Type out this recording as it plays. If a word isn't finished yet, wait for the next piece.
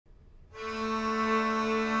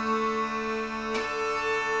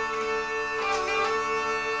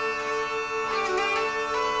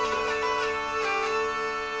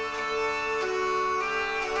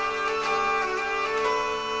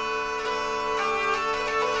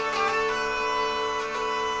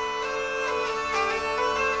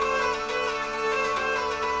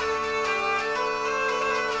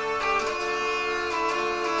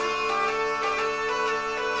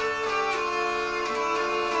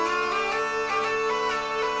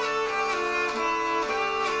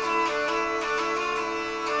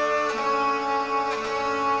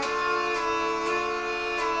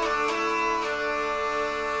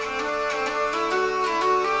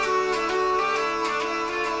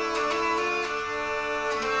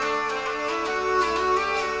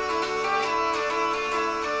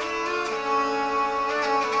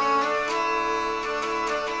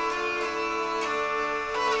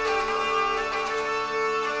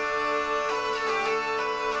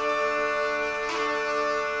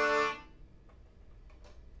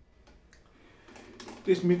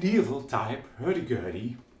This medieval type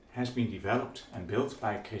hurdy-gurdy has been developed and built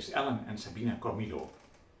by Chris+Allen and Sabina Kormylo.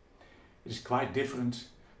 It is quite different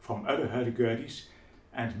from other hurdy-gurdys,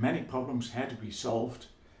 and many problems had to be solved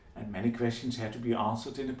and many questions had to be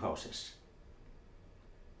answered in the process.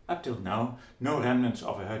 Up till now, no remnants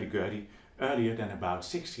of a hurdy-gurdy earlier than about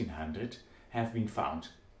 1600 have been found.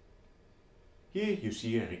 Here you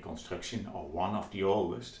see a reconstruction of one of the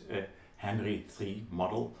oldest, a Henry III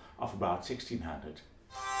model of about 1600.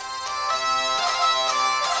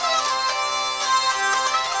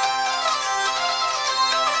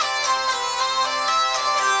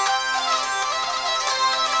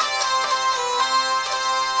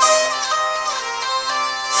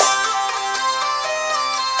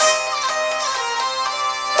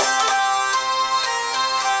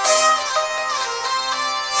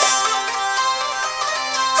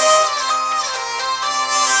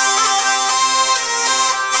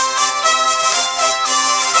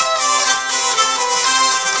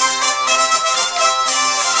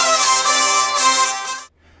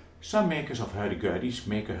 Some makers of hurdy-gurdys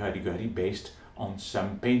make a hurdy-gurdy based on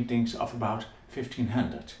some paintings of about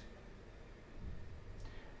 1500.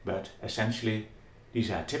 But essentially these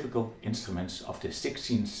are typical instruments of the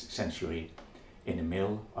 16th century in the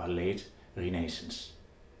middle or late Renaissance.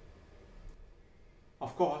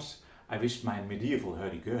 Of course, I wished my medieval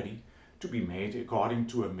hurdy-gurdy to be made according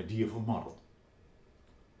to a medieval model.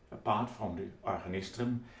 Apart from the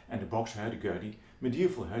organistrum and the box hurdy-gurdy,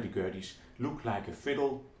 medieval hurdy-gurdys look like a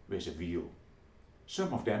fiddle with a wheel.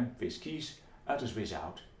 Some of them with keys, others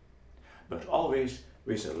without, but always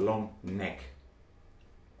with a long neck.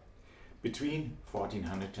 Between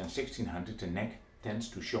 1400 and 1600 the neck tends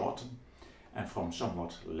to shorten, and from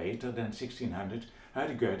somewhat later than 1600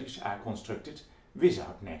 hurdy-gurdys are constructed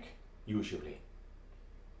without neck, usually.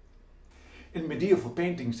 In medieval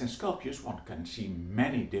paintings and sculptures one can see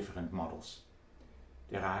many different models.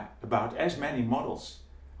 There are about as many models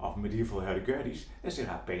of medieval hurdy-gurdys as there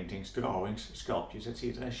are paintings, drawings, sculptures,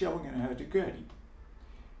 etc. showing a hurdy-gurdy.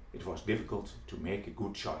 It was difficult to make a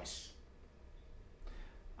good choice.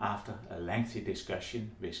 After a lengthy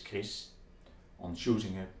discussion with Chris on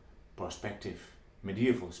choosing a prospective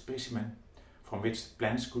medieval specimen from which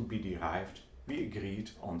plans could be derived, we agreed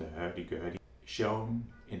on the hurdy-gurdy shown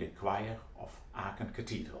in the choir of Aachen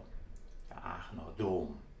Cathedral, the Aachener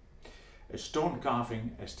Dome. A stone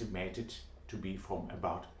carving estimated to be from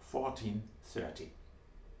about 1430.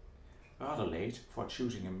 Rather late for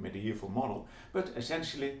choosing a medieval model, but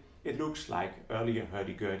essentially it looks like earlier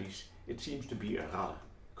hurdy-gurdys. It seems to be a rather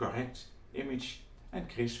correct image, and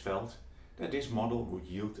Chris felt that this model would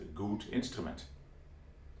yield a good instrument.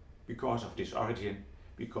 Because of this origin,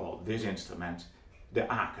 we call this instrument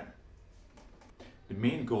the Aachen. The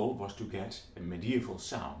main goal was to get a medieval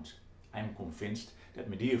sound. I am convinced that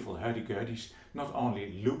medieval hurdy-gurdys not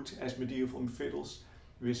only looked as medieval fiddles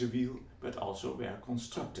with a wheel, but also were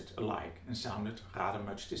constructed alike and sounded rather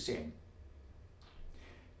much the same.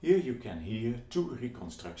 Here you can hear two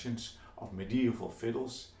reconstructions of medieval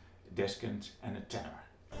fiddles, a descant and a tenor.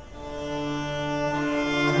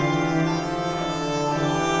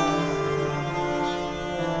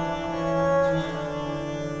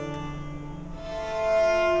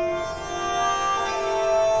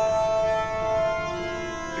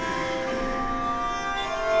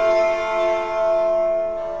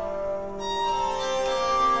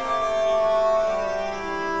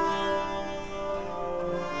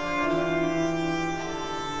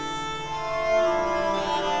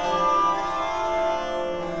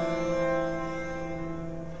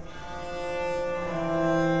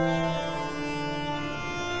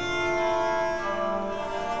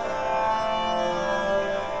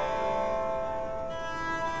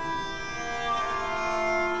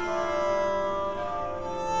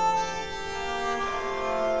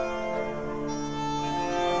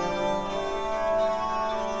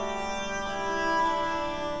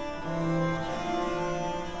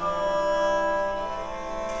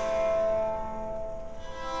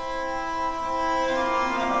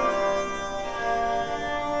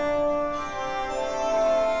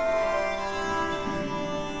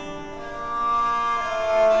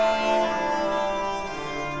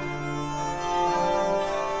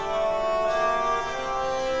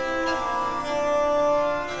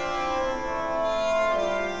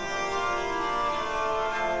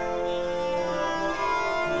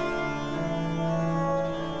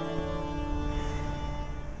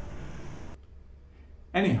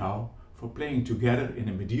 Anyhow, for playing together in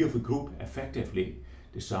a medieval group effectively,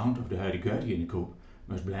 the sound of the hurdy-gurdy in the group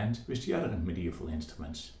must blend with the other medieval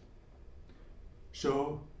instruments.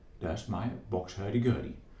 So does my box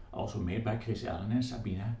hurdy-gurdy. also made by Chris+Allen and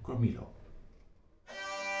Sabina Kormylo.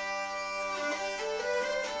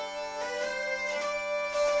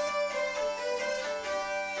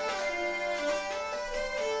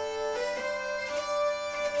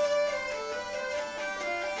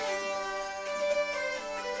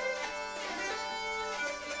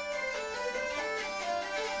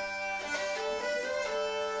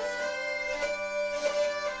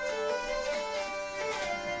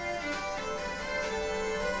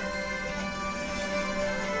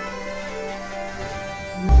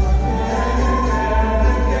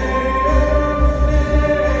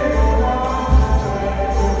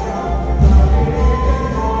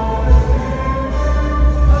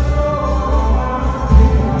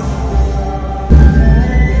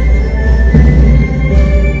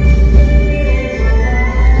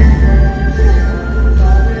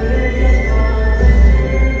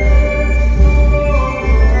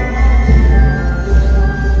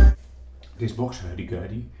 This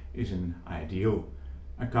box-hurdy-gurdy is an ideal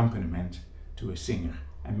accompaniment to a singer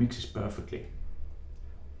and mixes perfectly.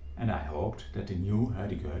 And I hoped that the new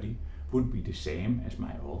hurdy-gurdy would be the same as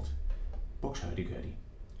my old box-hurdy-gurdy,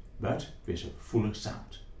 but with a fuller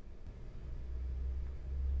sound.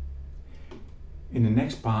 In the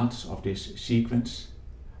next parts of this sequence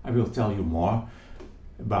I will tell you more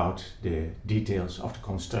about the details of the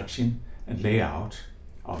construction and layout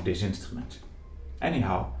of this instrument.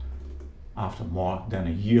 Anyhow, after more than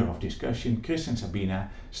a year of discussion, Chris and Sabina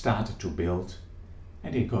started to build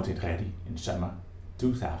and they got it ready in summer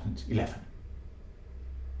 2011.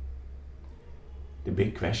 The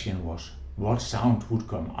big question was what sound would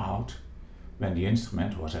come out when the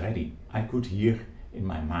instrument was ready. I could hear in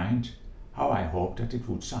my mind how I hoped that it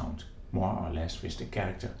would sound, more or less with the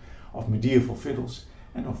character of medieval fiddles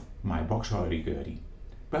and of my box hurdy-gurdy,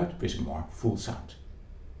 but with a more full sound.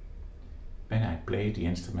 When I played the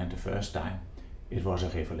instrument the first time, it was a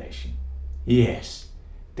revelation. Yes,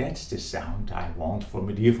 that's the sound I want for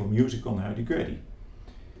medieval music on hurdy-gurdy.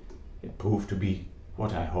 It proved to be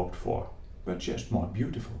what I hoped for, but just more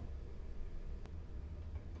beautiful.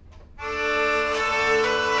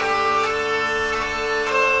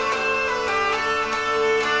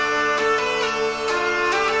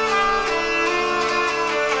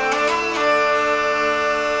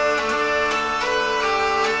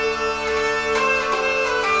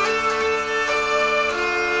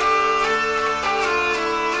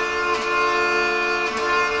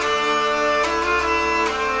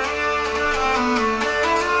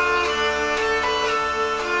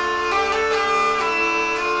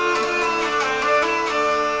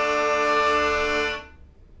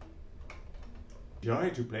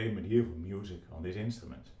 Joy to play medieval music on this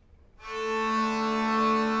instrument.